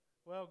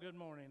Well, good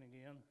morning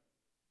again.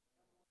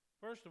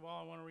 First of all,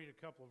 I want to read a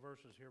couple of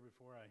verses here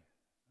before I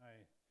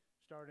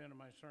start into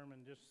my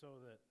sermon, just so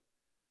that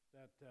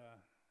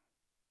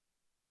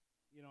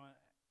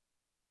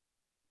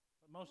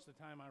most of the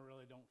time I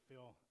really don't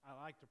feel, I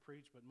like to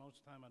preach, but most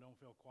of the time I don't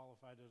feel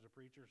qualified as a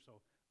preacher, so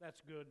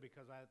that's good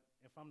because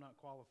if I'm not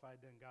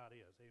qualified, then God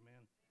is,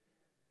 amen?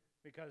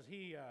 Because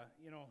He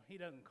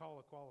doesn't call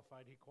the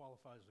qualified, He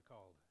qualifies the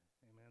called,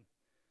 amen?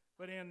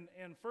 But in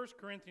 1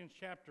 Corinthians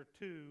chapter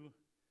 2,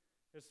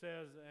 it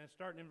says,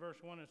 starting in verse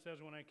 1, it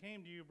says, "When I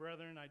came to you,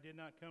 brethren, I did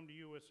not come to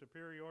you with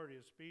superiority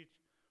of speech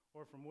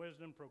or from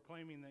wisdom,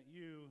 proclaiming that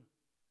you,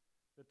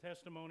 the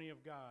testimony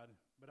of God,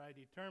 but I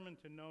determined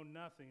to know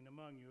nothing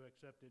among you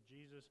except that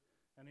Jesus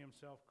and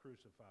Himself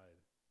crucified.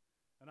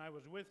 And I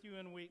was with you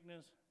in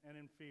weakness and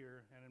in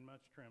fear and in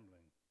much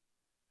trembling.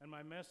 And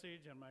my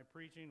message and my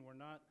preaching were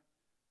not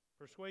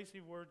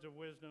persuasive words of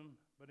wisdom,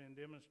 but in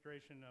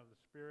demonstration of the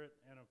Spirit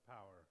and of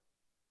power,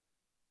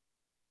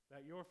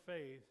 that your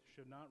faith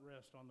should not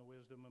rest on the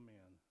wisdom of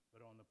men,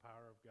 but on the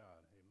power of God."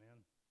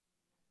 Amen.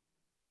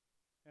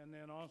 And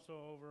then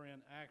also over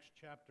in Acts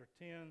chapter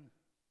 10,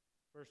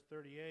 verse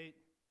 38,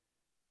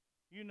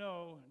 "You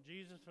know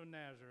Jesus of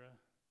Nazareth,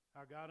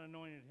 how God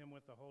anointed Him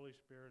with the Holy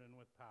Spirit and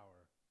with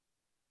power,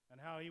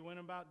 and how He went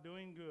about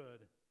doing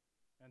good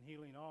and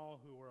healing all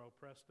who were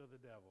oppressed of the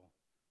devil,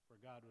 for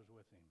God was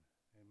with Him."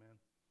 Amen.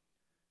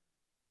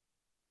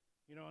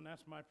 And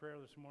that's my prayer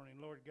this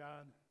morning. Lord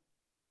God,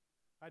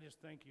 I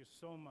just thank you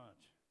so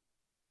much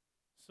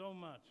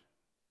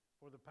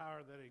for the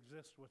power that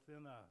exists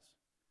within us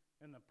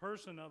in the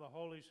person of the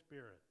Holy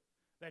Spirit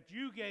that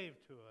you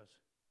gave to us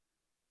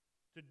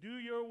to do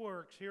your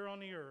works here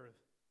on the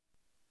earth.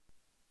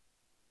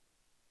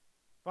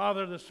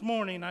 Father, this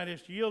morning I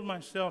just yield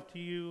myself to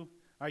you.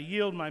 I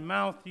yield my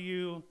mouth to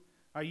you.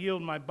 I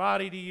yield my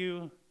body to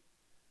you.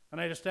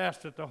 And I just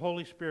ask that the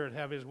Holy Spirit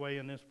have His way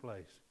in this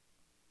place.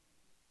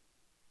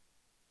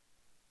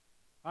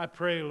 I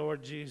pray,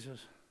 Lord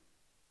Jesus,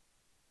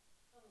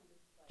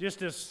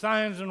 just as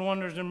signs and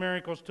wonders and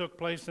miracles took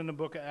place in the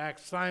book of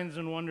Acts, signs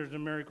and wonders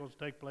and miracles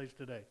take place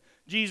today.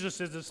 Jesus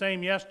is the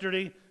same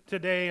yesterday,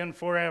 today, and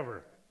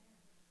forever.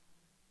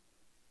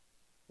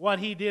 What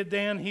He did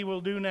then, He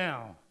will do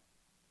now.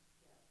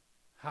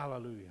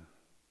 Hallelujah.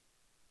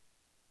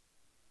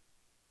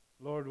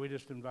 Lord, we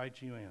just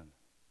invite you in.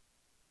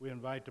 We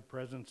invite the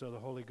presence of the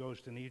Holy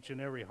Ghost in each and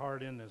every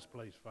heart in this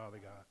place, Father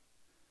God.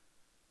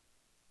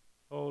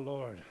 Oh,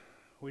 Lord,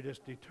 we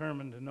just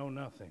determined to know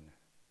nothing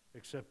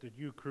except that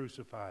you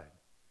crucified.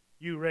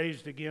 You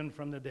raised again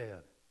from the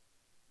dead.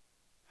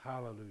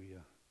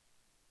 Hallelujah.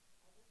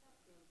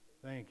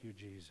 Thank you,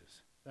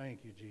 Jesus.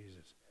 Thank you,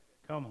 Jesus.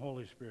 Come,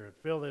 Holy Spirit,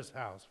 fill this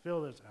house.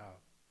 Fill this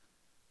house.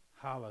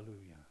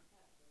 Hallelujah.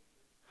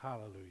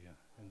 Hallelujah.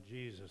 In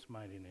Jesus'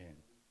 mighty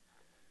name.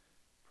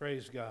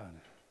 Praise God.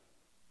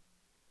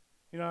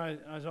 I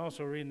was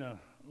also reading a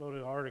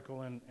loaded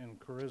article in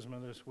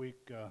Charisma this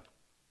week.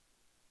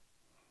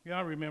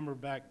 I remember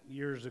back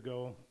years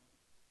ago,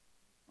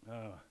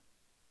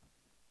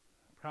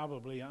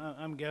 probably,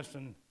 I'm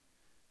guessing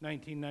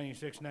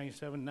 1996,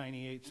 97,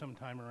 98,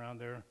 sometime around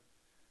there.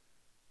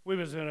 We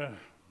was in a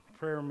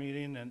prayer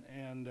meeting,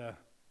 and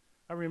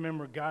I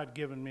remember God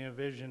giving me a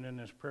vision in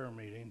this prayer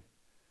meeting,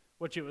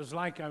 which it was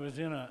like I was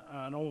in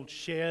an old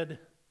shed,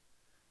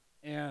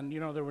 and,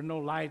 there were no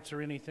lights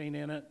or anything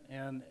in it,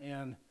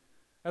 and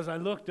as I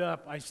looked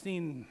up, I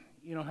seen,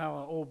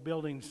 how old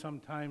buildings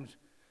sometimes,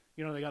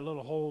 they got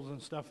little holes and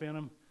stuff in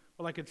them.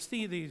 Well, I could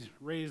see these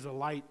rays of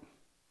light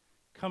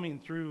coming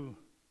through.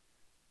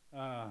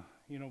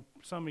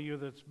 Some of you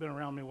that's been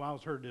around me a while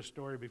has heard this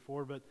story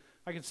before, but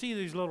I could see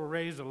these little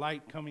rays of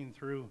light coming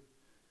through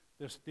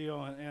this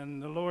deal,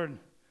 and the Lord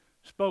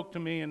spoke to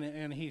me,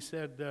 and He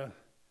said,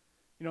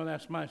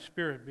 that's my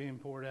Spirit being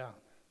poured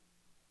out,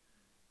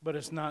 but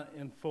it's not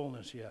in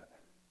fullness yet.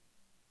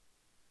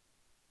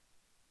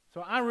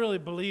 So I really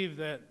believe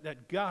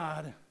that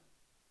God,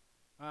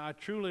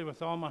 truly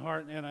with all my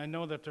heart, and I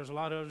know that there's a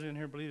lot of others in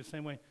here believe the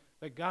same way,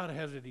 that God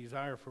has a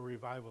desire for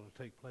revival to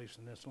take place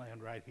in this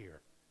land right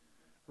here.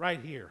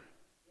 Right here.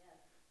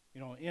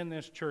 Yes. In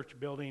this church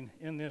building,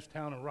 in this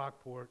town of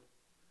Rockport.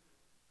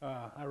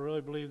 I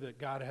really believe that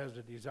God has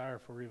a desire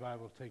for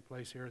revival to take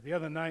place here. The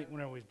other night when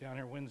I was down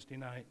here, Wednesday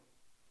night,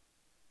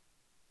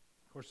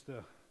 of course,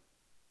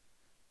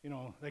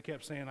 they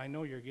kept saying, "I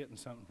know you're getting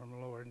something from the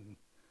Lord,"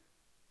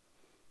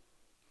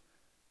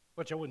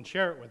 which I wouldn't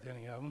share it with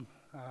any of them,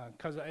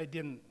 because I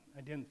didn't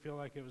feel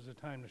like it was the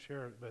time to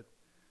share it. But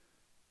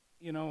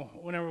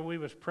whenever we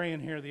was praying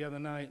here the other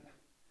night,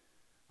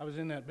 I was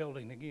in that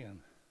building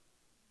again,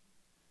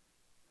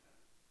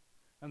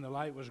 and the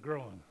light was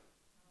growing.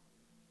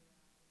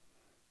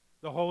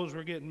 The holes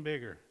were getting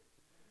bigger.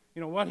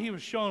 What He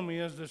was showing me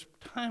is this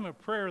time of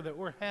prayer that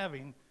we're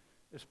having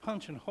is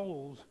punching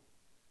holes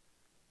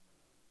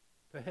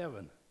to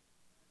heaven.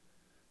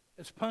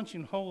 It's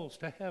punching holes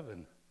to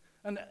heaven,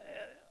 and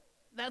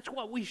that's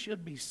what we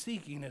should be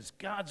seeking, is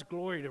God's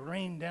glory to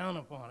rain down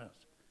upon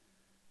us.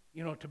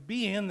 To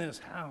be in this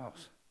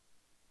house,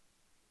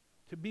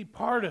 to be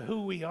part of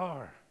who we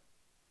are.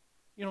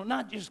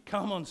 Not just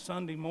come on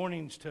Sunday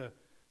mornings to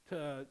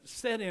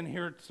sit in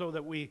here so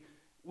that we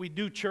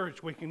do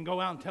church. We can go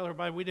out and tell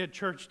everybody we did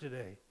church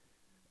today.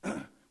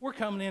 We're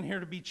coming in here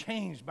to be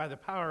changed by the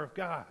power of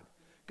God.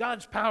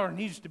 God's power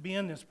needs to be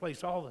in this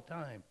place all the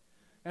time.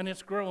 And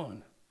it's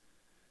growing.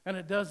 And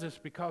it does this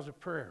because of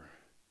prayer.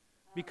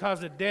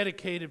 Because of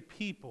dedicated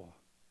people.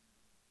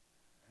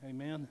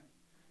 Amen.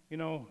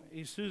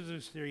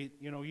 Isuzu Street,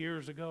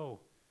 years ago,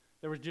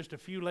 there was just a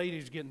few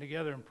ladies getting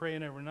together and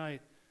praying every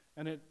night.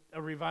 And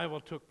a revival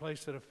took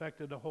place that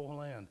affected the whole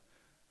land.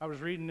 I was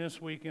reading this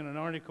week in an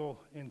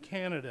article in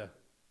Canada.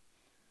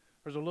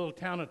 There's a little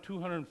town of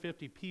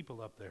 250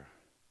 people up there.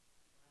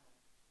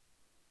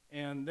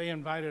 And they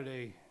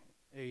invited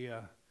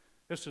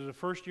this is a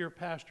first-year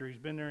pastor. He's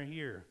been there a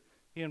year.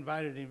 He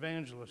invited an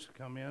evangelist to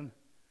come in,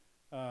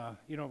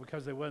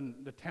 because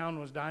the town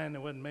was dying. They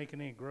wasn't making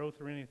any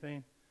growth or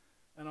anything.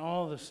 And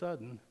all of a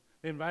sudden,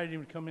 they invited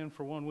him to come in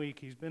for 1 week.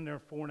 He's been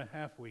there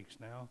 4.5 weeks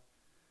now.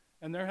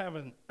 And they're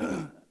having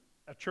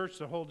a church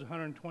that holds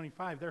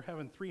 125. They're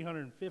having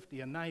 350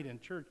 a night in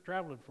church,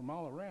 traveling from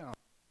all around.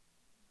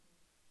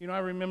 I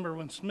remember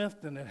when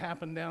Smithton, it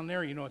happened down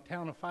there, a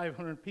town of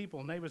 500 people,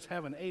 and they was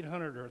having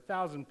 800 or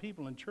 1,000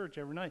 people in church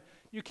every night.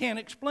 You can't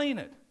explain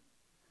it.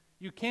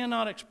 You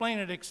cannot explain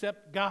it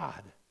except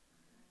God.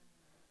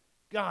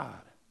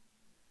 God.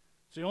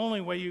 It's the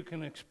only way you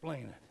can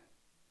explain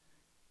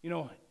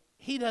it.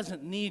 He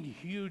doesn't need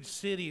huge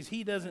cities.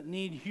 He doesn't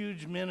need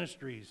huge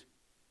ministries.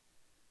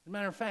 As a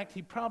matter of fact,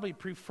 he probably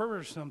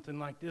prefers something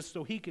like this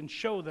so he can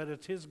show that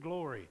it's his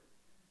glory.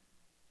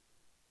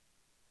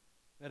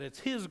 That it's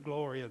his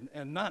glory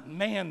and not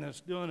man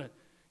that's doing it.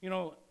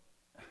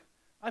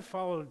 I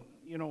followed,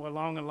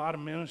 along a lot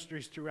of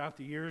ministries throughout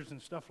the years and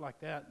stuff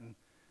like that.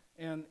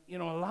 And a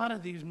lot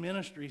of these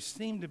ministries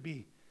seem to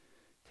be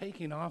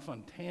taking off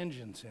on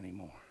tangents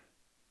anymore.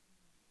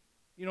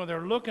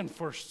 They're looking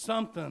for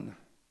something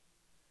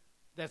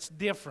that's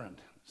different,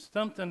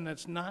 something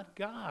that's not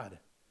God.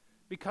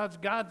 Because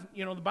God,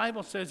 the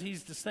Bible says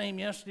he's the same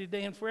yesterday,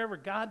 today, and forever.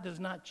 God does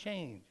not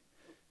change.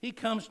 He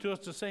comes to us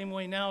the same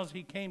way now as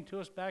he came to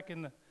us back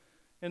in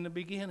the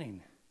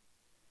beginning.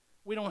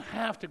 We don't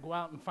have to go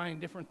out and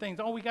find different things.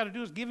 All we got to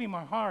do is give him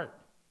our heart.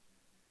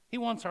 He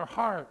wants our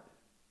heart.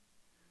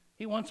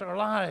 He wants our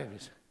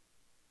lives.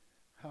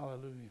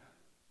 Hallelujah.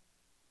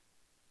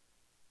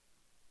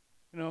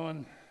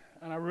 And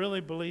I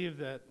really believe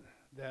that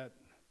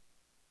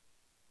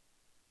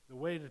the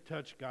way to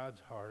touch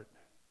God's heart,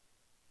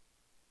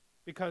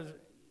 because,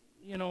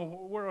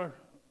 we're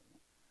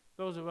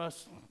those of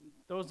us,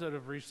 those that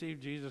have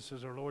received Jesus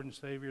as our Lord and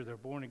Savior, they're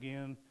born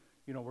again.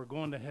 We're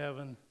going to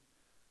heaven.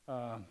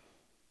 But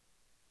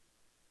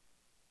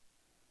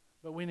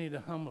we need to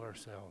humble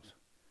ourselves.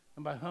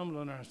 And by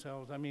humbling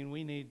ourselves, I mean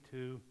we need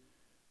to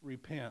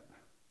repent.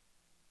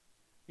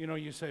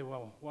 You say,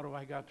 well, what do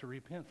I got to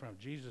repent from?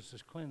 Jesus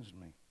has cleansed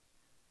me.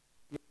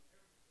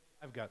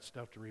 I've got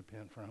stuff to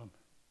repent from.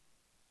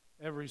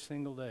 Every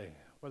single day,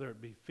 whether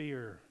it be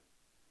fear,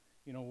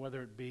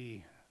 whether it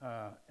be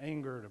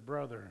anger at a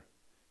brother,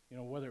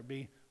 whether it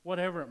be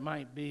whatever it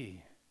might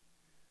be.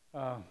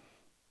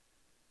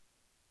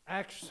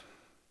 Acts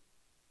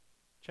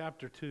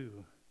chapter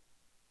 2.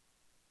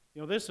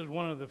 This is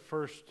one of the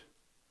first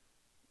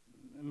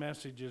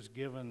messages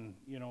given,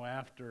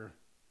 after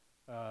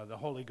the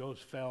Holy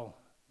Ghost fell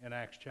in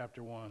Acts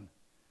chapter 1.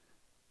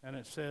 And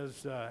it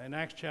says, in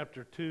Acts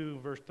chapter 2,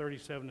 verse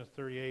 37 to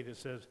 38, it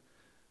says,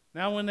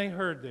 "Now when they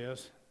heard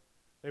this,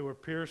 they were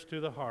pierced to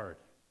the heart,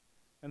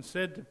 and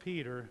said to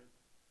Peter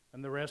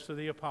and the rest of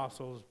the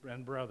apostles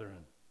and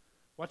brethren,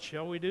 'What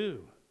shall we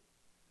do?'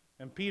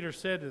 And Peter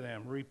said to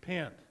them,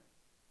 'Repent,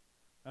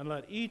 and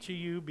let each of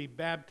you be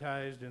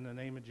baptized in the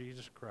name of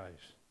Jesus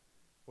Christ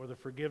for the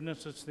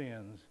forgiveness of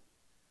sins,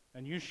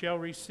 and you shall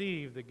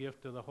receive the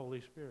gift of the Holy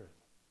Spirit.'"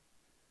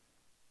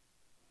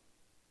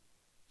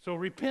 So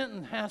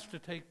repentance has to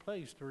take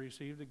place to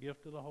receive the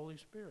gift of the Holy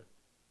Spirit.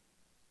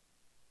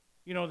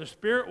 The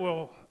Spirit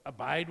will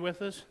abide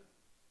with us.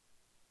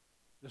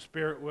 The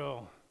Spirit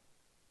will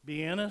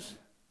be in us.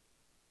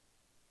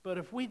 But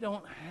if we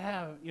don't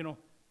have,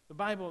 the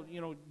Bible,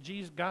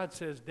 God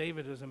says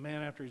David is a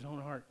man after his own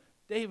heart.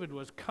 David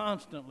was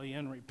constantly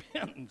in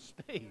repentant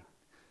state.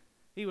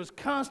 He was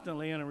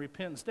constantly in a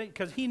repentant state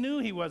because he knew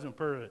he wasn't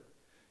perfect.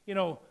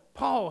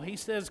 Paul, he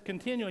says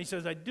continually, he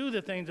says, "I do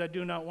the things I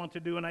do not want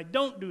to do, and I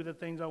don't do the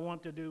things I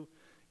want to do."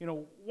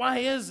 Why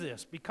is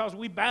this? Because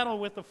we battle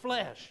with the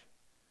flesh.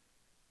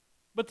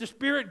 But the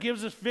Spirit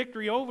gives us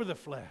victory over the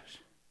flesh.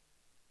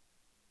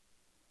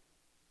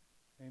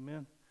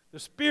 Amen. The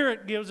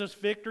Spirit gives us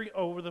victory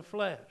over the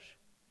flesh.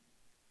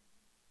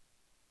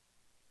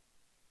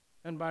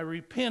 And by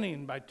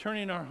repenting, by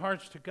turning our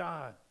hearts to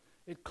God,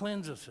 it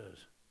cleanses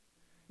us.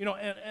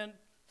 And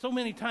so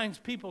many times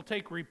people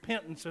take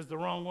repentance as the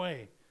wrong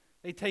way.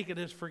 They take it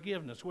as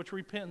forgiveness, which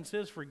repentance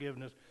is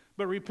forgiveness.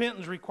 But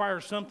repentance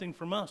requires something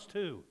from us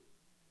too.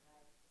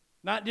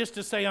 Not just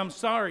to say, "I'm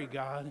sorry,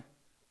 God,"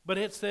 but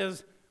it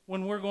says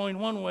when we're going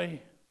one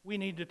way, we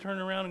need to turn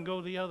around and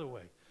go the other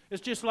way.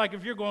 It's just like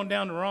if you're going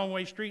down the wrong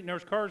way street and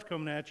there's cars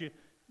coming at you,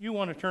 you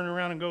want to turn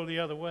around and go the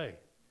other way.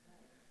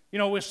 You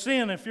know, with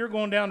sin, if you're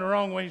going down the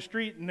wrong way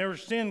street and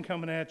there's sin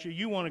coming at you,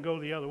 you want to go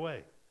the other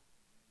way.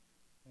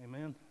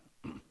 Amen.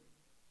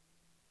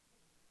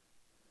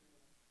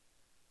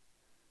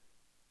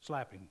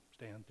 Slap him,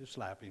 Stan. Just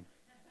slap him.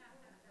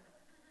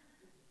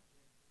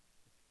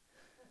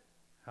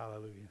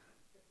 Hallelujah.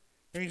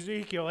 In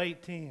Ezekiel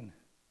 18,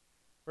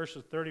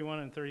 verses 31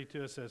 and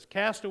 32, it says,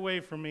 "Cast away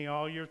from me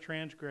all your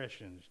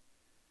transgressions.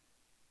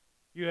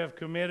 You have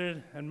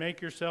committed, and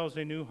make yourselves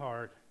a new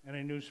heart and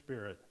a new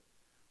spirit.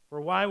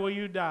 For why will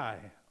you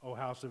die, O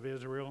house of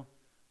Israel?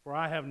 For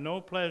I have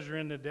no pleasure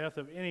in the death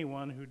of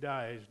anyone who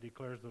dies,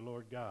 declares the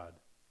Lord God.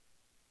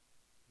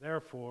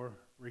 Therefore,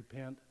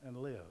 repent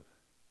and live."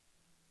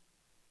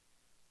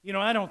 You know,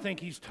 I don't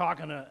think he's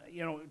talking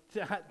to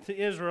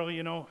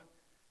Israel,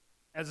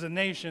 as a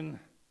nation.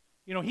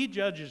 He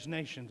judges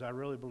nations. I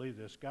really believe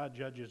this. God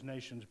judges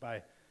nations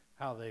by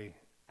how they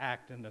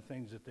act and the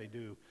things that they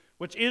do,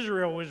 which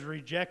Israel was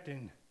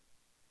rejecting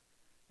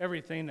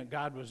everything that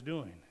God was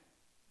doing.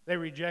 They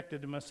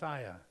rejected the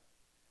Messiah.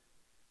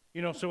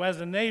 So as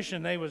a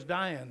nation, they was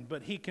dying,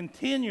 but he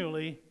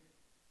continually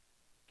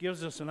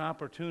gives us an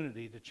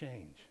opportunity to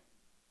change.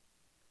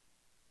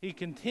 He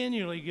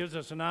continually gives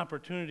us an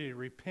opportunity to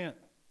repent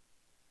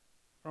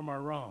from our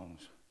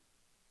wrongs.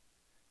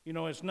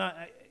 It's not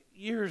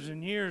years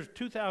and years,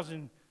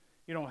 2,000,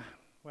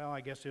 well,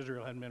 I guess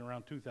Israel hadn't been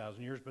around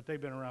 2,000 years, but they've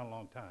been around a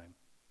long time.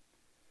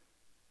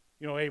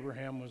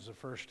 Abraham was the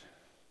first.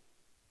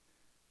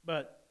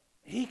 But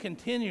he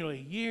continually,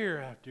 year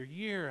after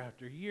year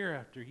after year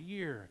after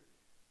year,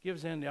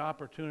 gives them the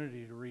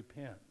opportunity to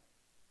repent.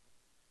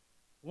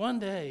 One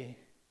day,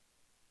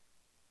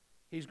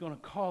 he's going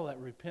to call that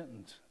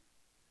repentance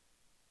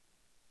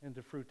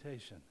into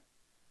fruition.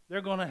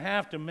 They're going to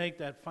have to make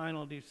that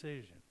final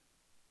decision.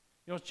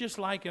 It's just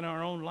like in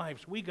our own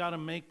lives. We got to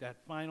make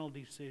that final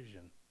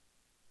decision.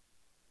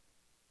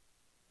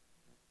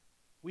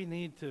 We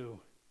need to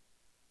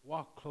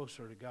walk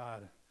closer to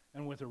God,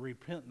 and with a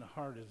repentant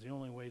heart is the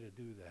only way to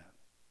do that.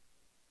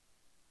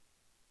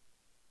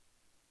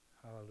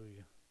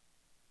 Hallelujah.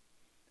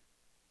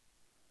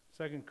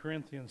 2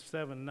 Corinthians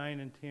 7, 9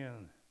 and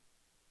 10.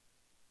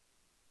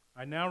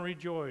 "I now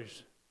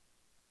rejoice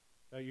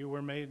that you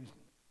were made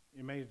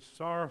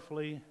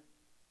sorrowfully,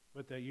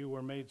 but that you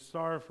were made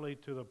sorrowfully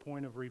to the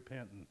point of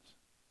repentance.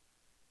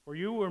 For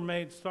you were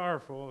made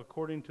sorrowful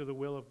according to the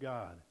will of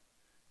God,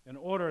 in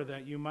order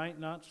that you might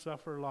not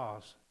suffer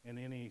loss in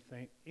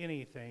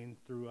anything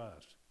through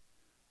us.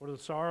 For the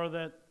sorrow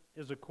that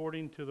is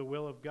according to the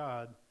will of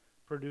God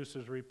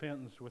produces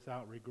repentance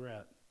without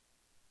regret,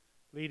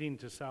 leading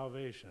to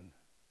salvation.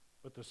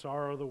 But the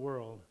sorrow of the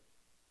world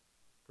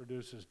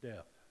produces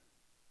death."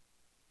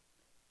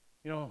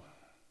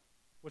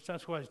 Which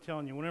that's why I was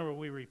telling you, whenever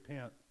we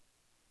repent,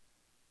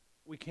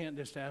 we can't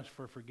just ask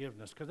for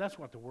forgiveness, because that's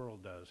what the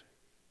world does.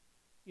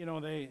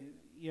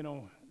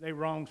 They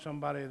wrong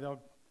somebody,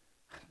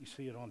 you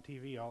see it on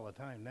TV all the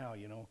time now,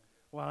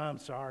 "Well, I'm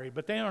sorry,"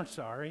 but they aren't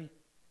sorry.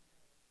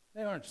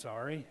 They aren't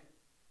sorry.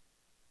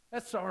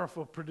 That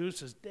sorrowful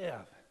produces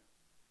death.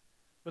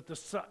 But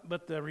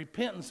the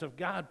repentance of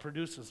God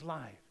produces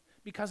life,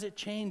 because it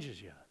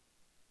changes you.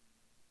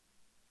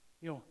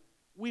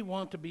 We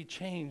want to be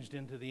changed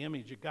into the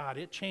image of God.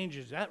 It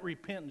changes. That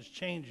repentance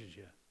changes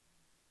you.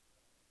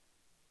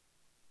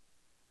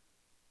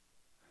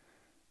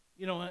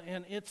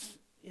 And it's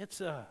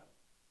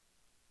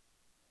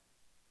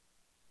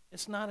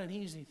not an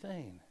easy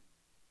thing,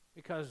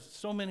 because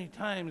so many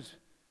times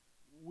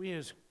we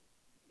as,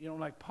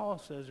 like Paul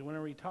says,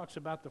 whenever he talks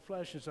about the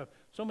flesh and stuff,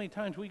 so many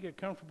times we get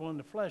comfortable in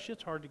the flesh,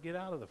 it's hard to get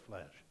out of the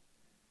flesh.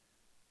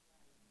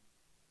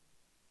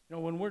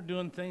 When we're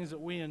doing things that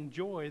we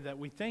enjoy, that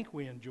we think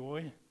we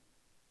enjoy,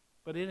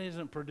 but it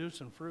isn't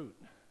producing fruit.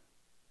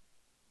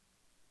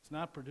 It's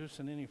not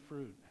producing any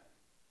fruit.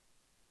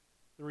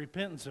 The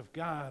repentance of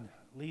God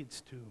leads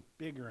to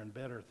bigger and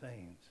better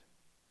things.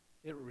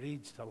 It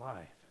leads to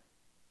life.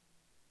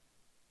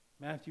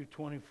 Matthew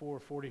 24,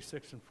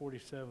 46 and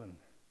 47.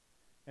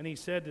 "And he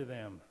said to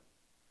them,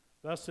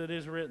 Thus it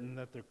is written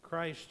that the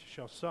Christ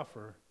shall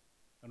suffer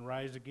and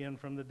rise again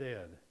from the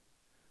dead.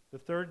 The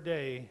third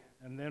day,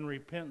 and then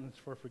repentance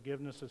for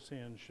forgiveness of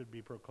sins should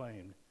be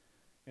proclaimed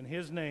in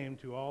his name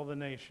to all the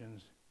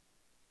nations,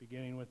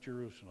 beginning with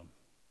Jerusalem."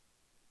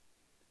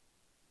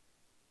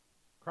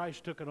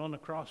 Christ took it on the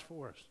cross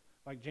for us,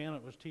 like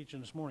Janet was teaching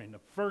this morning. The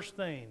first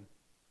thing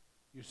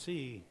you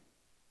see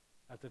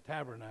at the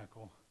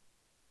tabernacle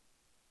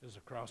is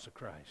the cross of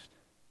Christ.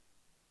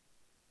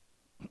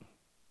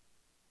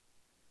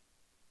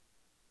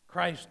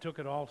 Christ took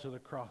it all to the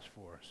cross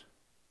for us.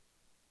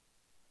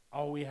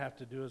 All we have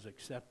to do is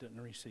accept it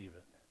and receive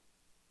it.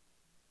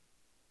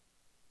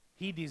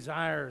 He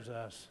desires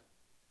us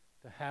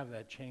to have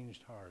that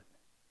changed heart.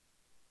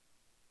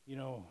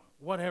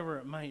 Whatever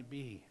it might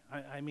be.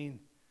 I'm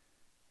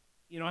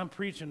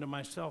preaching to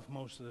myself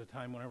most of the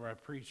time whenever I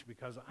preach,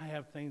 because I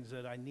have things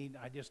that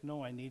I just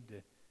know I need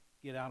to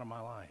get out of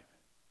my life.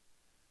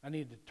 I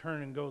need to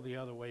turn and go the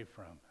other way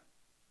from.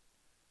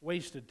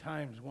 Wasted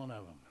time's one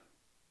of them.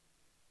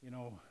 You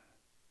know,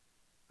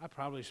 I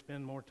probably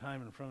spend more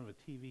time in front of a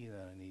TV than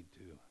I need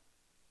to.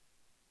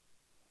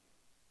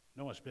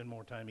 No, I spend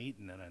more time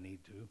eating than I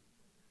need to.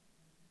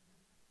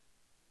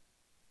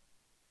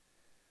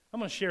 I'm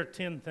going to share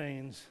 10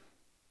 things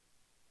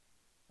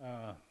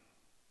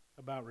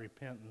about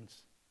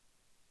repentance.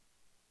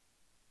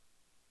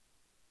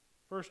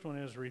 First one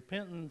is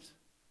repentance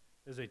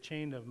is a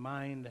change of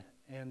mind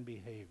and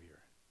behavior.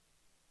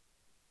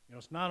 You know,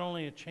 it's not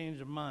only a change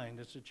of mind,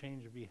 it's a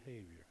change of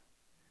behavior.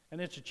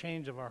 And it's a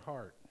change of our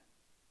heart.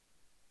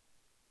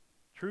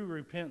 True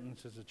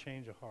repentance is a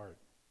change of heart.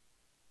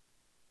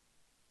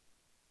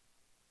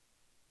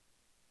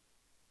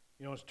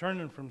 You know, it's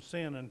turning from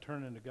sin and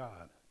turning to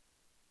God.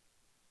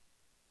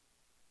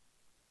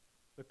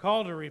 The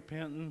call to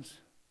repentance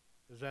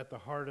is at the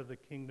heart of the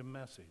kingdom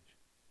message.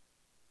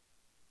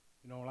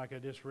 You know, like I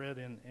just read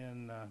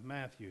in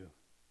Matthew,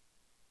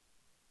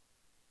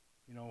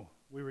 you know,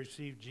 we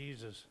receive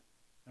Jesus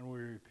and we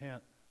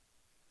repent,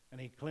 and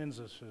he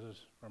cleanses us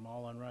from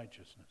all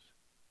unrighteousness.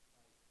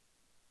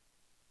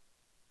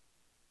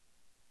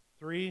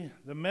 3,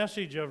 the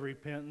message of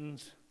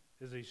repentance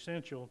is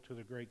essential to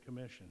the Great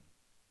Commission.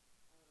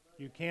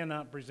 You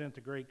cannot present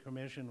the Great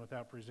Commission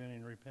without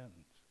presenting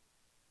repentance,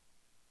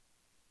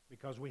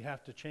 because we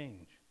have to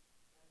change.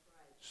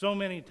 So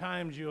many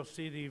times you'll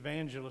see the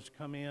evangelists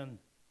come in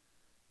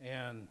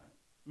and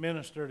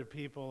minister to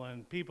people,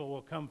 and people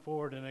will come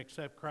forward and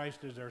accept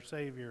Christ as their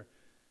Savior.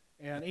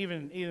 And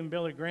even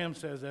Billy Graham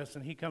says this,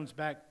 and he comes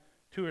back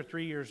 2 or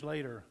 3 years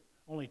later,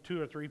 only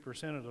 2 or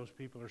 3% of those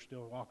people are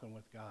still walking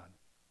with God,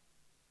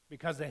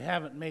 because they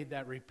haven't made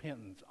that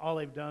repentance. All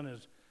they've done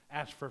is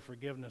ask for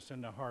forgiveness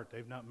in their heart.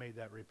 They've not made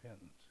that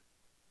repentance.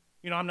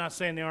 You know, I'm not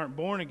saying they aren't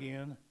born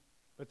again,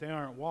 but they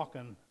aren't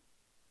walking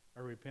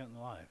a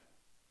repentant life.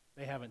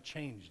 They haven't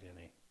changed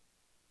any.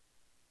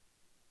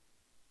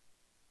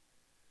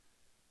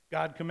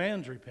 God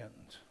commands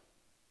repentance.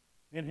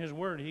 In his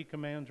word, he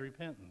commands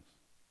repentance.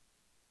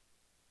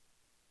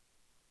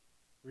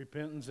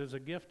 Repentance is a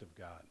gift of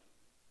God.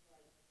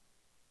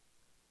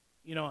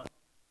 You know,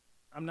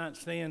 I'm not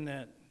saying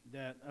that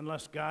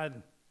unless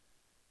God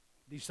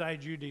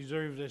decides you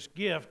deserve this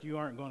gift, you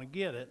aren't going to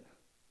get it.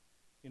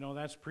 You know,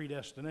 that's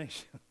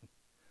predestination.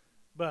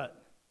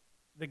 But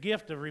the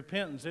gift of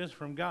repentance is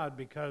from God,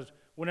 because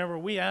whenever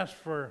we ask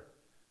for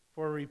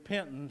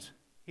repentance,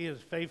 he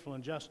is faithful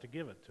and just to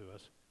give it to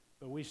us.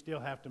 But we still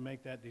have to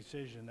make that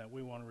decision that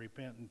we want to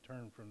repent and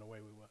turn from the way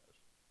we was.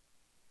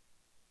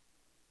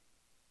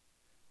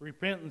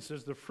 Repentance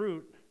is the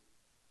fruit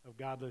of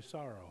godly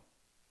sorrow.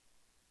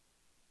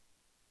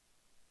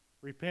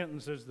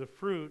 Repentance is the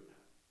fruit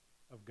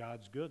of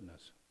God's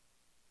goodness.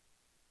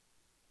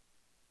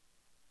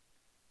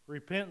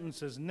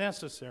 Repentance is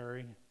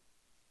necessary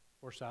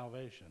for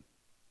salvation.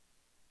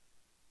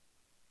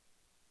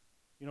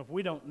 You know, if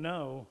we don't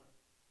know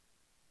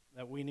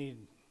that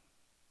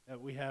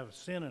we have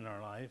sin in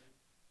our life,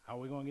 how are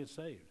we going to get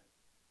saved?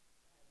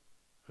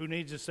 Who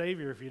needs a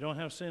Savior if you don't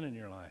have sin in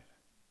your life?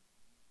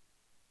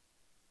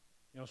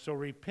 You know, so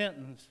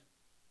repentance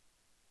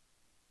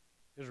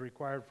is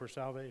required for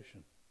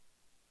salvation.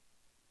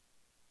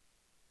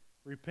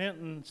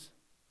 Repentance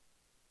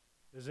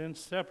is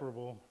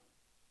inseparable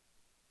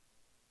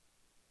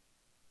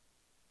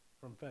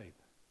from faith.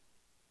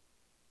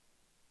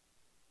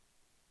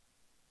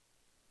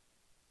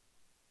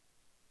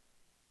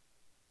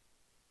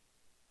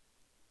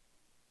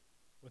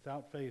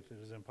 Without faith, it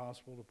is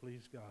impossible to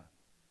please God.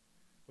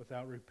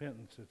 Without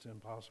repentance, it's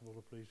impossible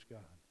to please God.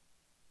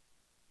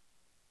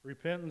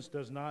 Repentance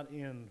does not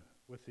end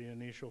with the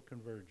initial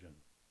conversion.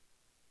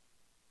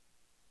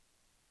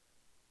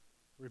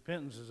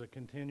 Repentance is a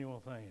continual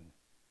thing.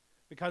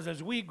 Because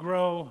as we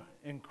grow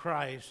in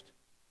Christ,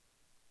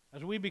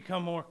 as we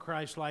become more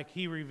Christ-like,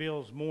 he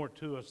reveals more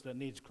to us that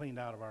needs cleaned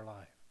out of our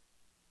life.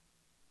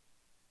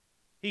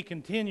 He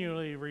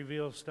continually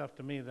reveals stuff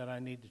to me that I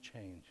need to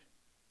change.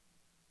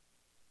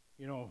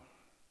 You know,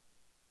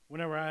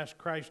 whenever I asked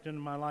Christ into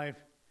my life,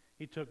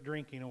 he took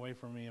drinking away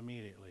from me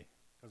immediately,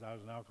 because I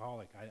was an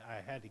alcoholic.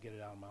 I had to get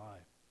it out of my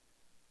life.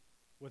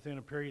 Within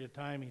a period of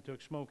time, he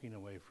took smoking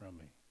away from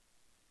me.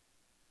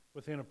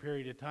 Within a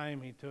period of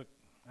time,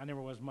 I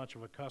never was much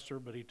of a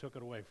cusser, but he took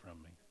it away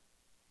from me.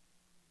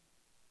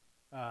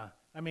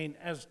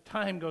 As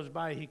time goes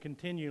by, he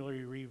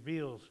continually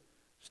reveals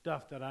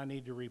stuff that I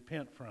need to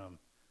repent from,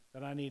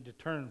 that I need to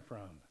turn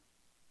from,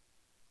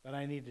 that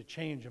I need to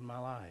change in my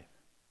life.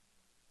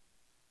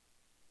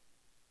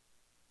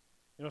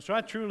 You know, so I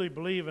truly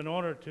believe in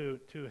order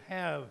to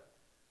have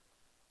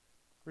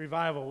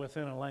revival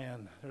within a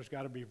land, there's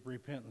got to be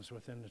repentance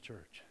within the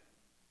church.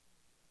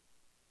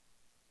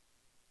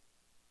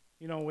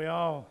 You know, we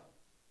all,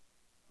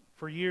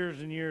 for years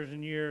and years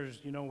and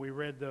years, you know, we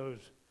read those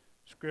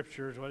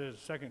scriptures. What is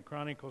it? 2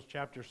 Chronicles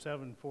chapter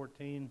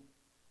 7:14.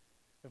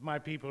 If my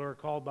people are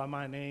called by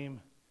my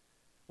name,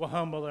 will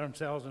humble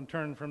themselves and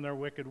turn from their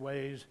wicked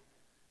ways,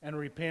 and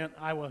repent,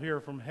 I will hear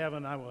from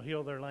heaven, I will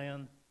heal their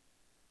land.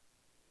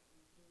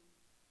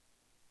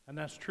 And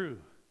that's true.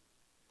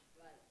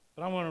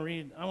 But I want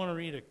to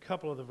read a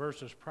couple of the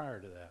verses prior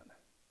to that.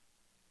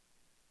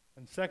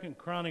 In 2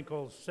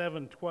 Chronicles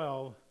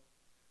 7:12,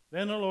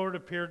 then the Lord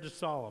appeared to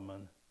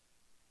Solomon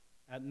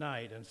at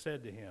night and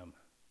said to him,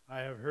 I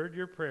have heard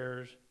your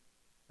prayers,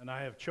 and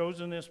I have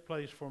chosen this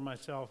place for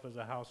myself as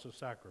a house of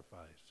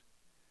sacrifice.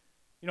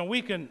 You know,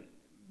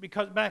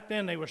 because back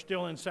then they were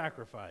still in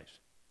sacrifice.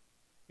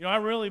 You know, I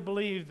really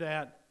believe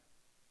that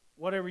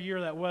whatever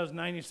year that was,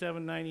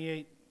 97,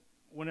 98,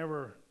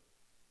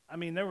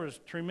 there was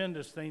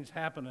tremendous things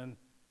happening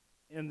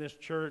in this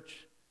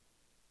church,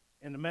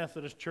 in the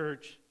Methodist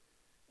church,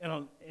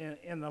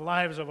 in the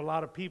lives of a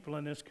lot of people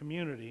in this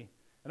community.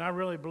 And I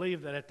really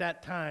believe that at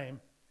that time,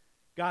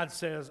 God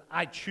says,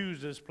 I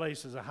choose this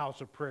place as a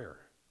house of prayer.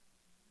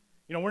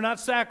 You know, we're not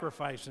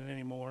sacrificing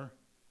anymore.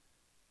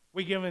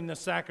 We give him the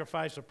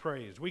sacrifice of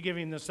praise. We give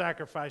him the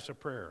sacrifice of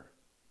prayer.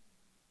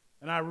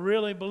 And I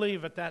really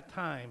believe at that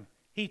time,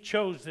 he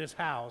chose this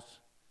house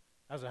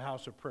as a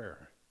house of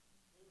prayer.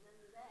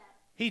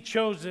 He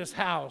chose this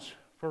house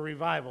for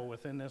revival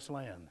within this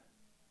land.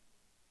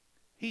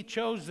 He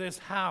chose this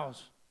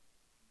house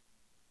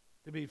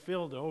to be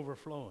filled to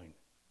overflowing.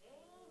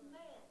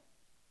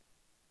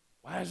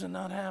 Why is it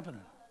not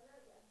happening?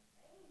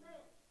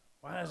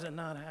 Why is it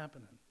not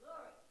happening?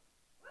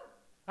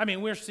 I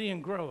mean, we're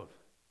seeing growth.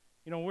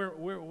 You know,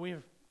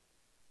 we've,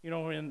 you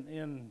know,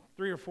 in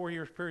 3 or 4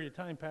 years period of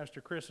time,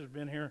 Pastor Chris has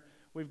been here.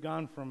 We've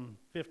gone from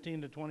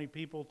 15 to 20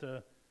 people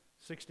to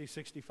 60,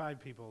 65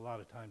 people a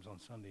lot of times on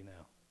Sunday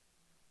now.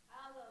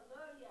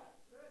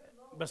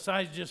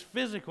 Besides just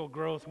physical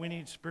growth, we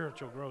need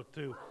spiritual growth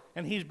too.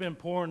 And he's been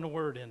pouring the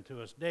word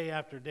into us day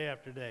after day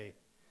after day.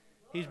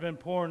 He's been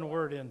pouring the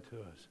word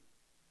into us.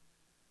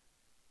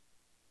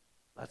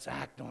 Let's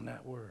act on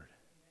that word.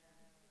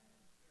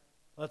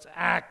 Let's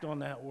act on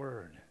that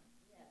word.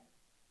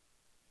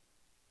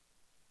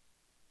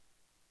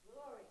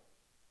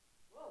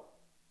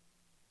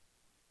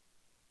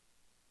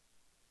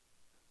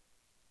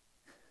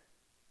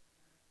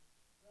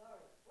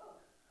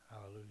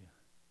 Hallelujah.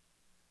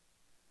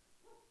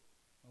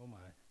 Oh my.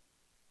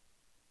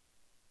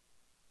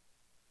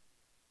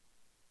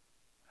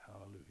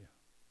 Hallelujah.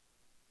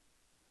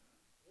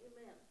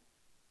 Amen.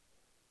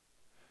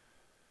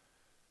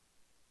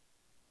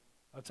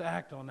 Let's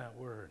act on that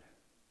word.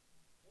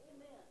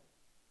 Amen.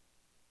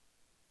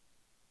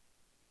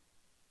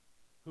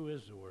 Who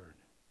is the word?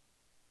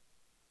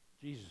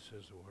 Jesus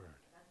is the word.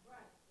 That's right.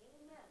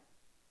 Amen.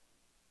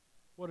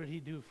 What did he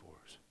do for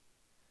us?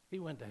 He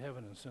went to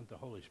heaven and sent the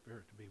Holy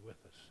Spirit to be with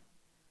us.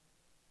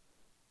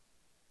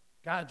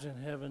 God's in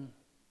heaven.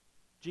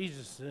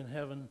 Jesus is in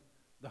heaven.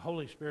 The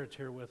Holy Spirit's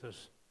here with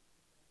us.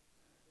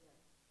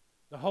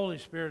 The Holy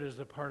Spirit is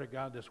the part of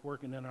God that's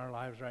working in our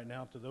lives right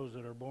now to those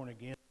that are born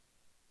again,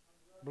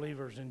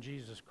 believers in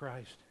Jesus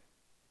Christ.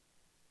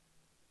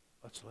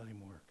 Let's let him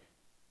work.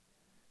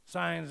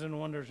 Signs and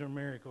wonders and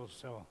miracles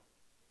shall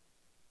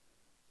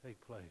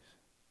take place.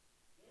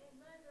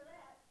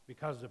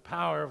 Because the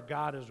power of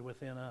God is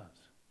within us.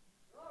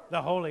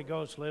 The Holy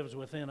Ghost lives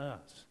within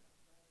us.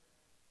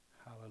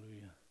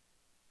 Hallelujah.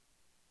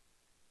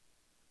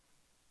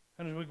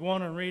 And as we go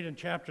on and read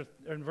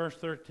in verse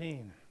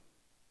 13,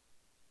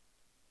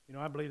 you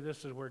know, I believe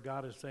this is where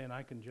God is saying,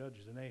 I can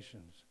judge the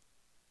nations.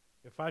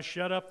 If I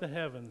shut up the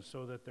heavens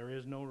so that there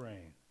is no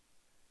rain,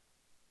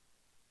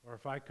 or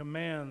if I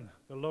command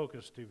the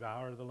locusts to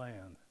devour the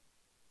land,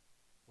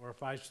 or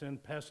if I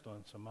send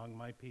pestilence among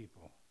my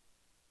people,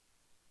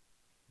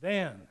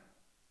 then,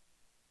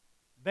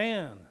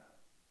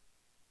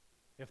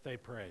 if they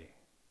pray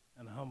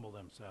and humble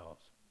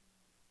themselves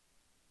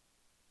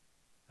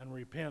and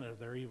repent of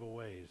their evil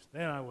ways,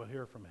 then I will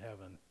hear from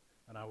heaven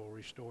and I will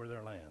restore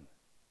their land.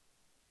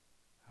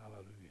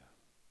 Hallelujah.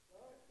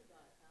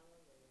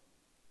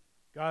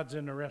 God's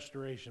in the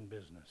restoration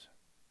business.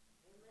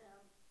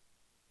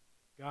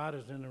 God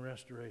is in the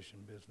restoration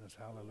business.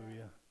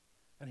 Hallelujah.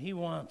 And he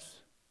wants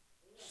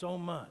so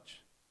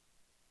much.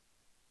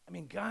 I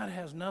mean, God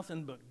has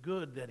nothing but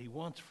good that he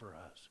wants for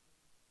us.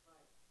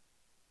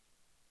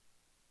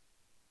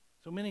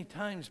 So many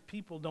times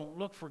people don't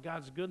look for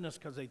God's goodness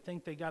because they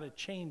think they got to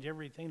change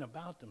everything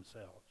about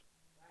themselves.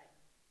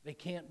 They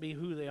can't be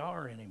who they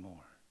are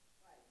anymore.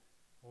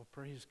 Well,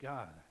 praise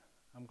God.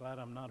 I'm glad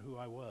I'm not who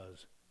I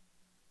was.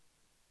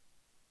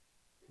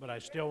 But I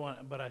still want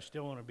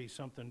to be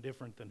something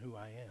different than who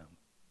I am.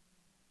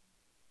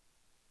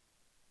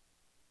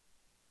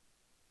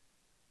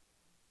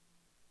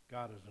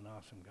 God is an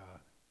awesome God.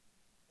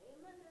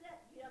 Amen to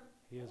that, Jim.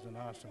 He is an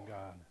awesome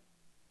God.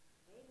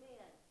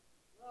 Amen.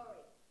 Glory.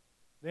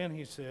 Then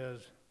he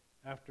says,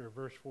 after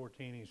verse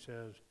 14, he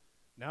says,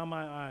 now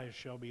my eyes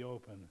shall be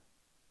open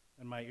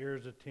and my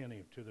ears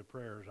attentive to the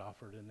prayers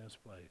offered in this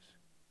place.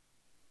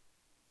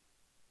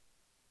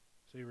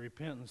 See,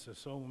 repentance is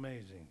so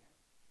amazing.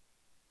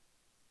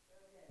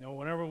 You know,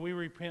 whenever we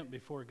repent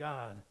before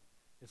God,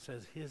 it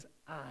says his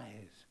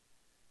eyes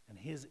and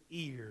his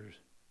ears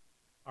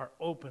are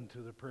open to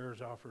the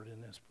prayers offered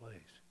in this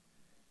place.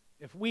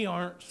 If we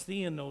aren't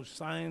seeing those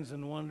signs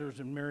and wonders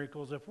and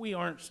miracles, if we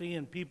aren't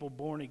seeing people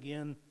born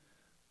again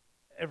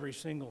every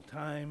single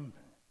time,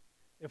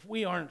 if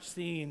we aren't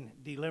seeing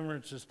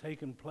deliverances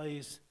taking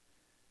place,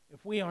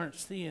 if we aren't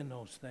seeing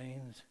those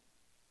things,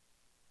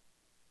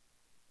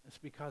 it's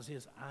because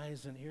his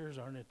eyes and ears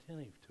aren't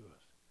attentive to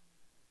us.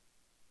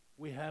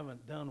 We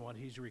haven't done what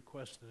he's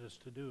requested us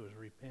to do, is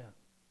repent.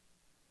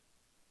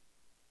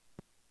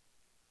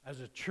 As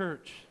a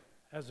church,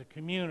 as a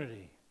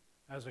community,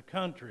 as a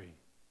country,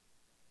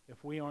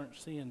 if we aren't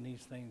seeing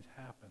these things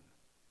happen,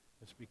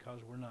 it's because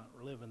we're not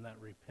living that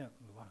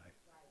repentant life.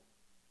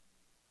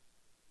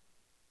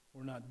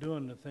 We're not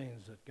doing the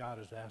things that God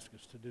has asked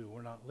us to do.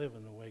 We're not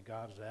living the way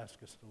God has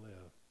asked us to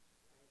live.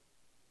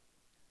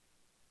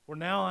 For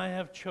now I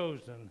have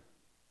chosen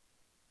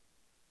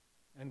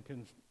and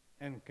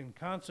can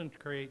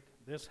consecrate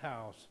this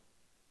house,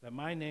 that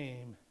my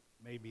name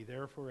may be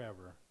there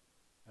forever,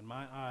 and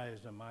my eyes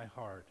and my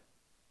heart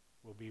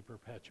will be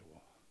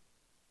perpetual.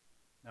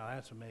 Now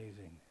that's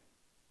amazing.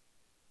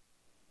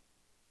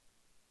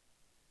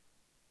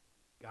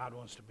 God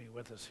wants to be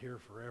with us here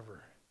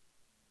forever.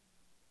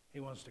 He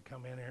wants to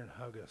come in here and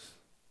hug us.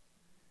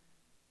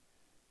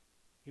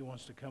 He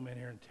wants to come in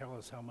here and tell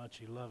us how much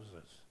he loves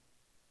us.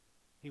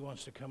 He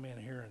wants to come in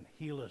here and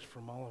heal us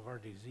from all of our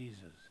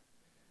diseases.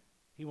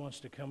 He wants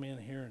to come in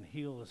here and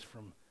heal us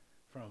from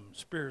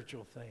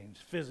spiritual things,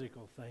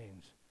 physical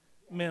things,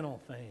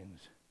 mental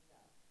things.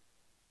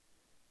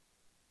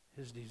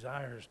 His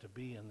desire is to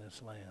be in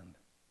this land.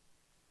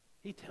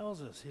 He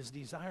tells us his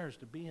desire is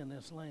to be in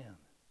this land.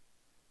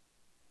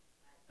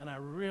 And I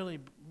really,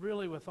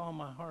 really, with all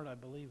my heart, I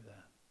believe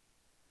that.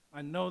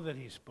 I know that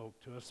he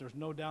spoke to us. There's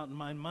no doubt in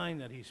my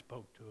mind that he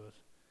spoke to us,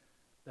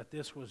 that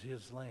this was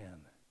his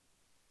land.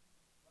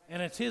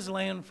 And it's his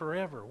land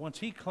forever. Once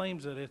he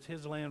claims it, it's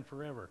his land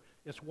forever.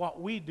 It's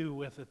what we do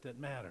with it that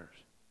matters.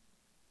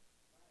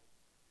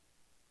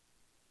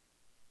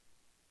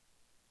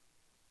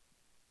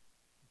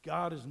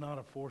 God is not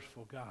a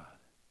forceful God.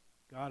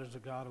 God is a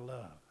God of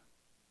love.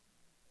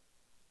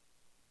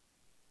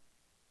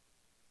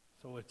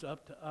 So it's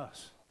up to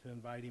us to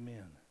invite him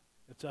in.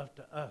 It's up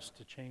to us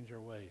to change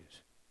our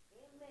ways.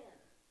 Amen.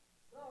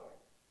 Glory.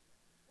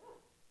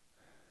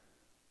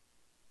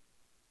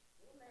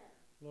 Amen.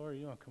 Laura,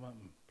 you want to come up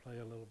and play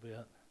a little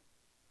bit?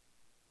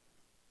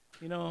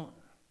 You know,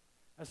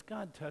 as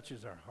God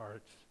touches our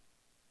hearts,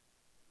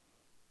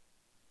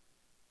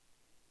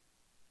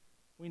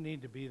 we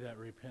need to be that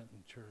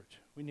repentant church.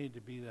 We need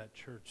to be that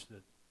church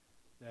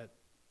that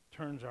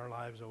turns our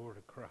lives over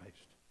to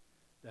Christ,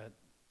 that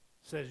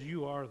says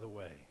you are the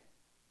way.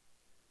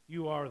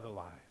 You are the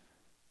life.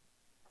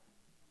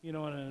 You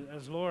know, and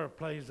as Laura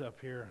plays up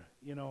here,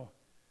 you know,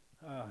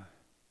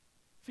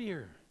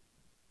 fear.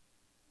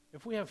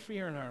 If we have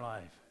fear in our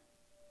life,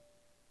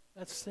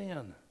 that's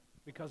sin.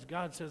 Because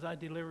God says, I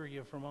deliver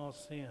you from all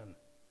sin.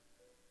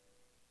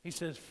 He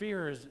says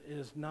fear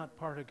is not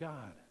part of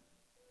God.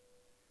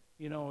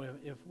 You know,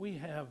 if we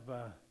have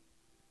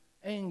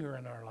anger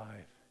in our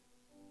life,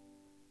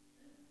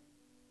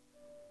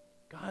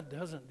 God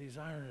doesn't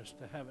desire us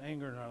to have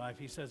anger in our life.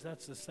 He says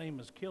that's the same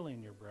as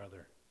killing your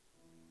brother.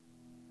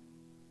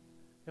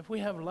 If we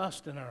have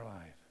lust in our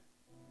life,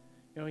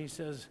 you know, he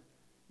says,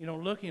 you know,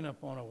 looking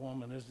upon a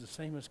woman is the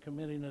same as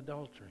committing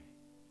adultery.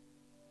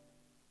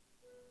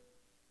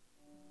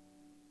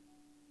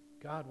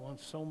 God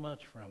wants so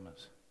much from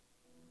us.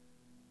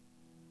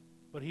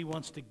 But he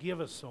wants to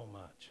give us so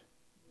much.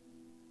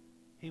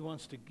 He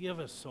wants to give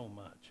us so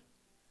much.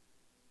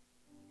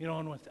 You know,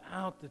 and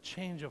without the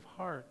change of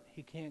heart,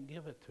 he can't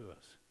give it to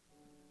us.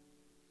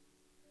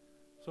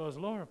 So as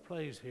Laura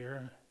plays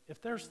here,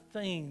 if there's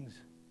things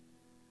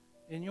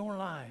in your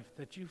life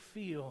that you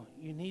feel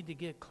you need to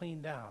get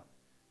cleaned out,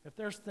 if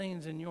there's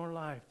things in your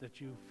life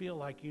that you feel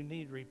like you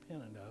need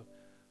repentant of,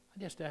 I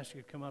just ask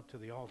you to come up to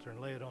the altar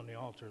and lay it on the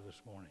altar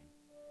this morning.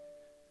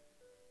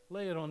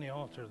 Lay it on the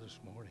altar this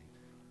morning.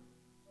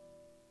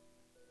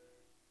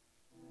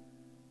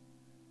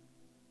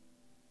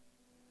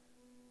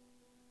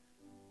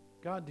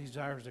 God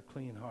desires a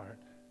clean heart.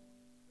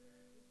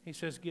 He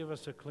says, give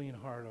us a clean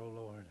heart, O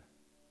Lord.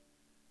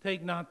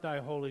 Take not thy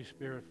Holy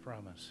Spirit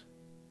from us.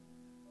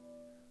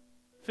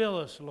 Fill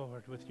us,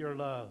 Lord, with your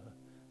love.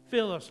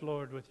 Fill us,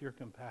 Lord, with your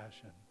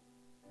compassion.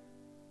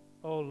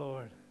 O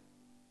Lord,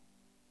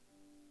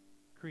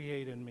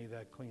 create in me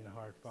that clean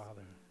heart,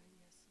 Father.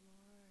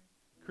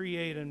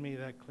 Create in me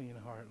that clean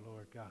heart,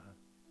 Lord God.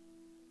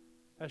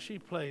 As she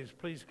plays,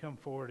 please come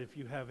forward if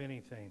you have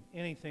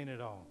anything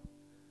at all.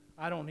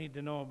 I don't need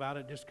to know about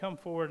it. Just come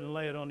forward and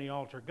lay it on the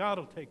altar. God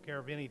will take care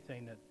of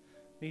anything that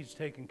needs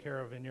taken care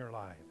of in your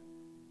life.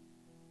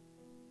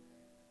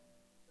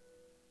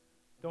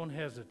 Don't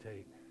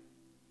hesitate.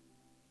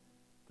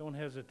 Don't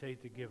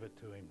hesitate to give it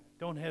to him.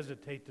 Don't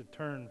hesitate to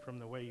turn from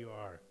the way you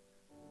are.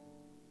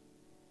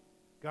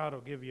 God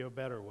will give you a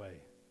better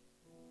way.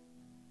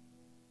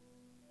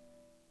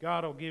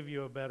 God will give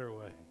you a better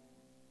way.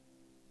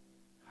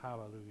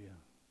 Hallelujah.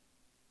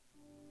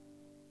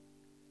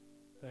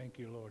 Thank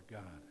you, Lord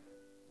God.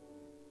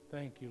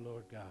 Thank you,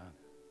 Lord God.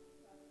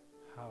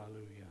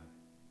 Hallelujah.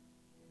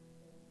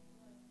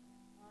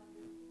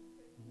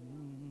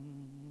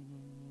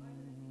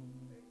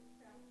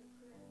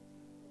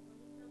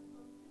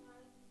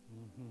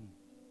 Mm-hmm.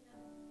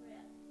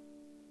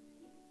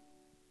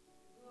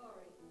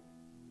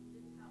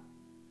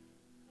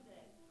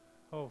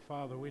 Oh,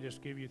 Father, we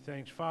just give you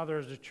thanks. Father,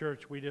 as a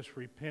church, we just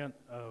repent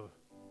of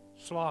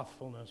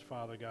slothfulness,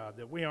 Father God,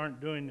 that we aren't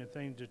doing the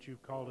things that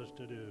you've called us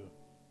to do.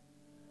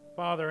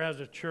 Father,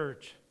 as a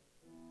church,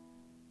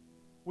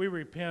 we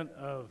repent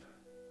of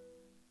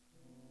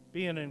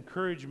being an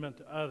encouragement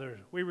to others.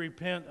 We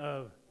repent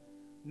of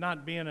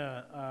not being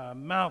a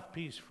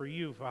mouthpiece for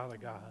you, Father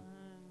God.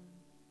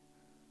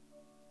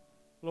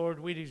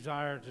 Lord, we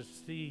desire to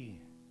see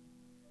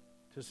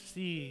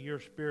your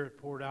Spirit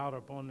poured out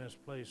upon this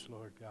place,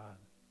 Lord God.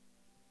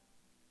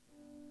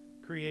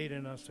 Create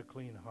in us a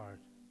clean heart.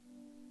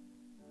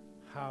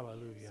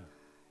 Hallelujah.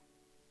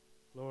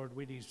 Lord,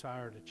 we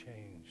desire to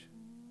change.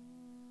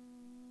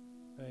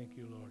 Thank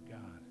you, Lord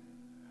God.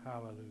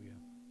 Hallelujah.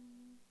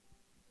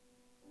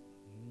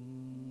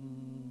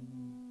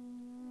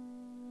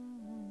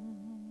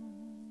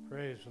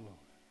 Praise the Lord.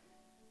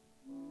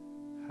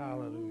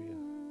 Hallelujah.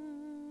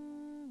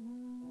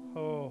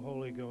 Oh,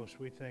 Holy Ghost,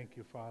 we thank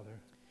you, Father.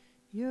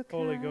 Your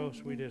Holy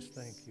Ghost, we just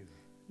thank you.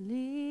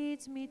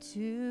 Leads me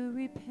to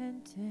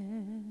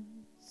repentance.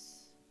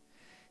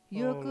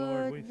 Your oh,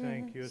 Lord, we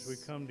thank you as we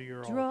come to your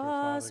altar,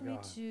 draws Father me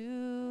God.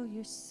 to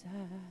your side.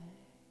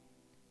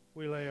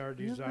 We lay our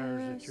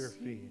desires at your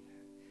feet.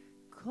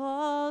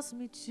 Calls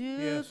me to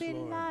Yes, be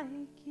Lord.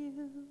 like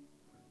you.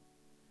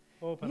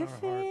 Open Your our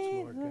hearts,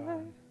 Lord favor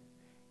God.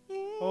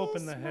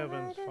 Open the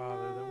heavens,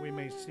 Father, that we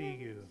may see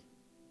you.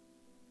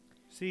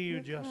 See you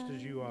just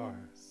as you are.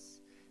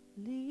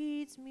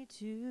 Leads me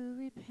to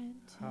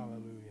repentance.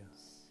 Hallelujah.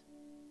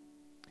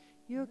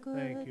 Your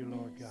Thank you,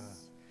 Lord God.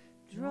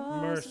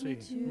 draws me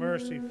to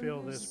Mercy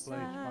fill this place,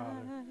 side.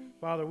 Father.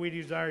 Father, we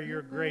desire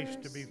your grace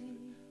to be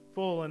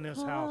full in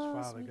this house,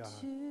 Father God.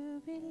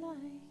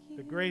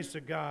 The grace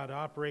of God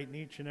operate in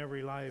each and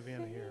every life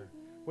in here,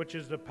 which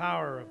is the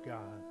power of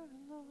God.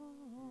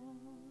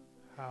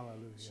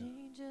 Hallelujah.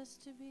 Change us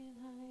to be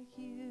like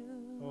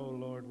you. Oh,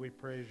 Lord, we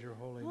praise your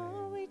holy name.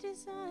 Oh, we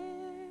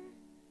desire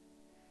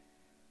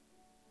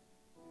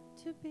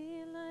to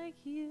be like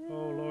you.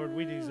 Oh, Lord,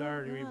 we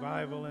desire the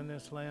revival in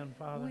this land,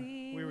 Father.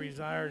 We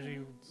desire the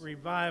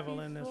revival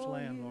in this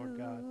land, Lord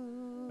God.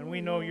 And we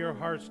know your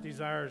heart's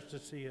desires to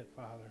see it,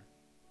 Father.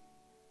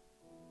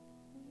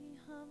 We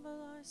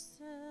humble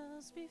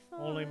ourselves before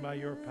Only by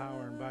your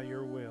power and by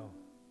your will.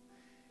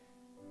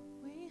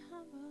 We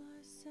humble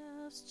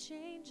ourselves,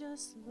 change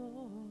us,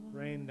 Lord.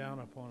 Rain down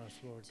upon us,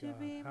 Lord to God.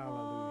 be more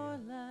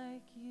Hallelujah.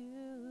 like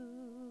you.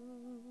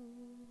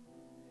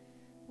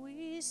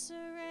 We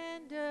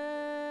surrender.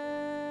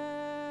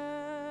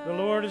 The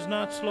Lord is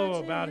not slow to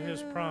about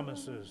his you.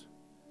 promises,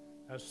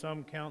 as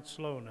some count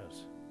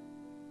slowness,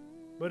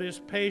 but is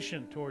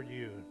patient toward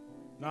you,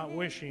 not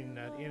wishing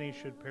that any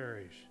should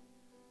perish,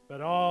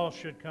 but all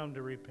should come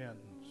to repentance.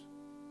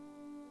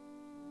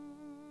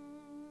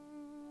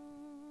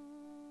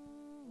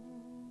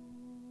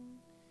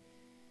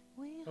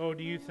 Oh,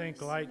 do you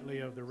think lightly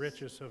of the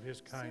riches of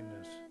his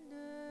kindness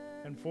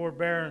and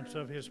forbearance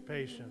of his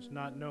patience,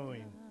 not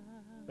knowing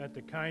that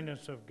the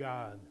kindness of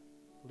God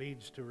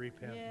leads to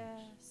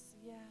repentance?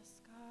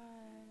 Yes,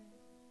 God.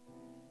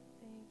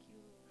 Thank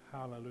you.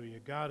 Hallelujah.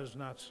 God is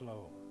not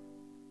slow.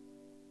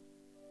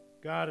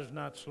 God is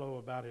not slow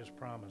about his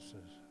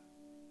promises.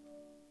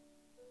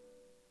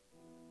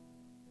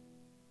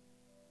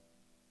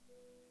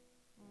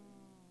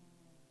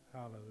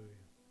 Hallelujah.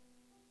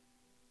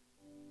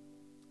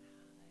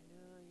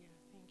 Hallelujah.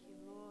 Thank you,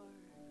 Lord.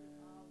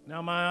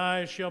 Now my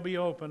eyes shall be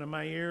open and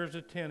my ears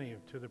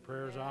attentive to the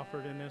prayers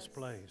offered in this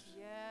place.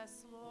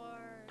 Yes,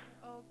 Lord.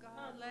 Oh,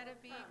 God, let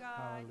it be,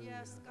 God. Hallelujah.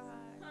 Yes, God.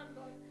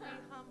 We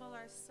humble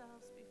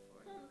ourselves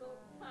before you,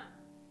 God.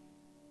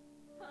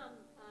 Come,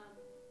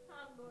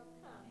 Lord,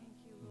 come.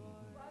 Thank you,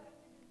 Lord. Father,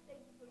 we just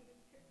thank you for your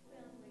church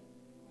family.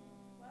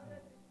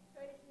 Father, I just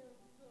praise you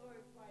and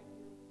glorify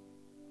you.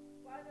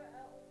 Father,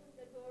 I open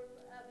the doors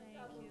of El Thank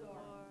you, Salvador.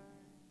 Lord.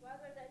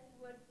 Father, that you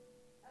would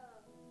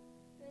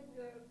send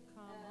your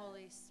Come,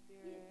 Holy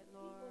Spirit,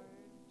 Lord.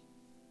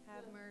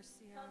 Have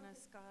mercy on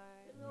us, God.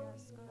 to know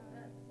Yes, you, God.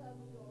 El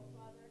Salvador,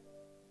 Father.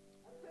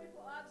 I pray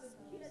for all the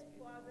kids,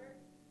 Father.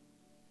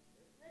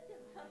 Let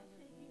them come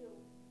to you.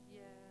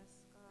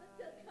 Yes, Let God.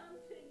 them come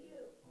to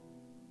you.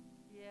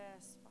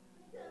 Yes, Father.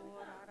 Let them Oh,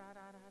 come.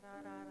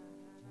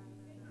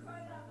 We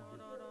cry out to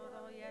you,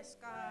 Father. yes,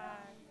 Cry out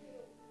God. to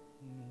you.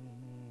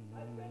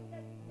 I pray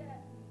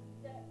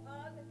that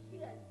all the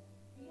kids,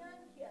 the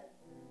young kids,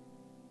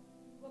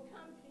 will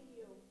come to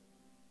you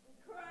and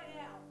cry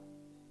out.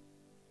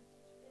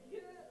 And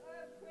hear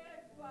our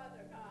prayers,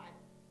 Father God.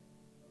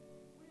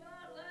 We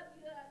all love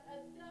you at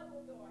El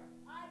Salvador.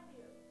 I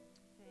do.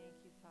 Thank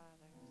you,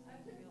 Father. I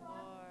Thank pray you, for all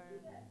the Lord.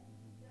 kids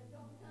that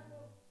don't have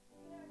no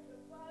parents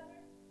or father.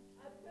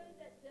 I pray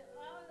that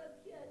all the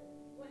kids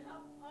will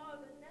help all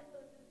the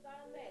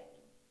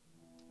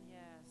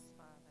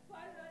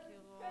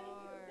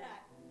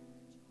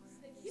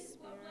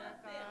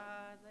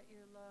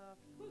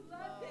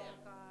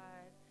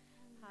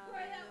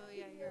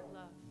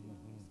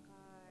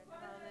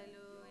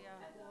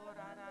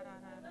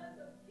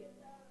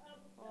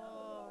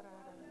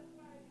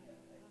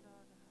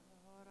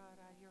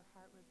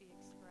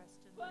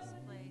Father,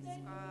 this place,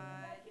 thank you that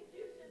God. I can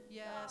do this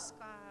Yes, job.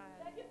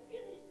 God. I can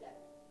finish that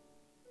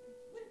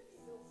with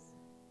you.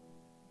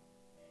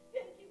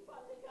 Thank you,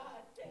 Father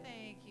God.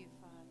 Thank you,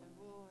 Father.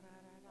 Oh, da,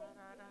 da, da,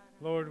 da, da,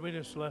 da. Lord, we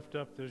just lift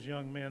up those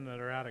young men that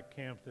are out of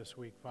camp this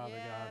week, Father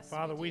God. Yes,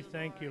 Father, we do,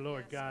 thank you,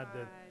 Lord Yes, God,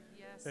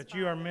 Yes, that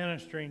you are Father.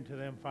 ministering to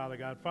them, Father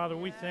God. Father,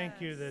 we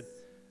thank you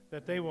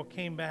that they will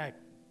came back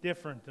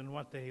different than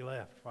what they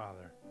left,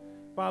 Father.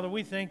 Father,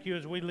 we thank you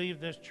as we leave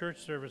this church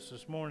service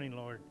this morning,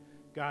 Lord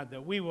God,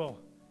 that we will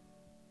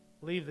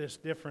leave this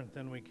different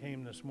than we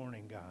came this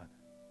morning, God.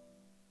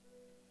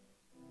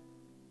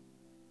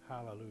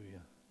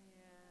 Hallelujah.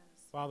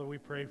 Yes. Father, we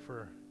pray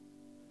for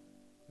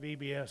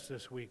VBS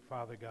this week,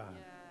 Father God.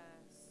 Yes.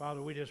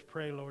 Father, we just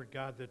pray, Lord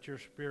God, that your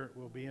spirit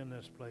will be in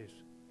this place.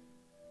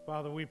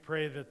 Father, we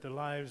pray that the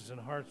lives and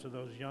hearts of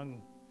those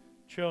young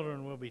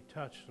children will be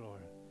touched,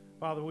 Lord.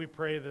 Father, we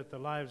pray that the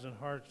lives and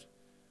hearts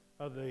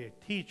of the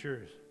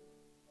teachers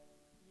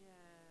Yes.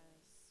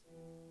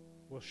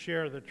 will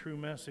share the true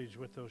message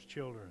with those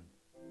children.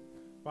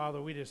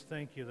 Father, we just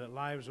thank you that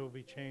lives will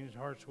be changed,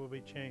 hearts will be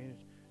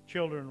changed,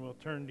 children will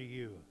turn to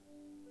you.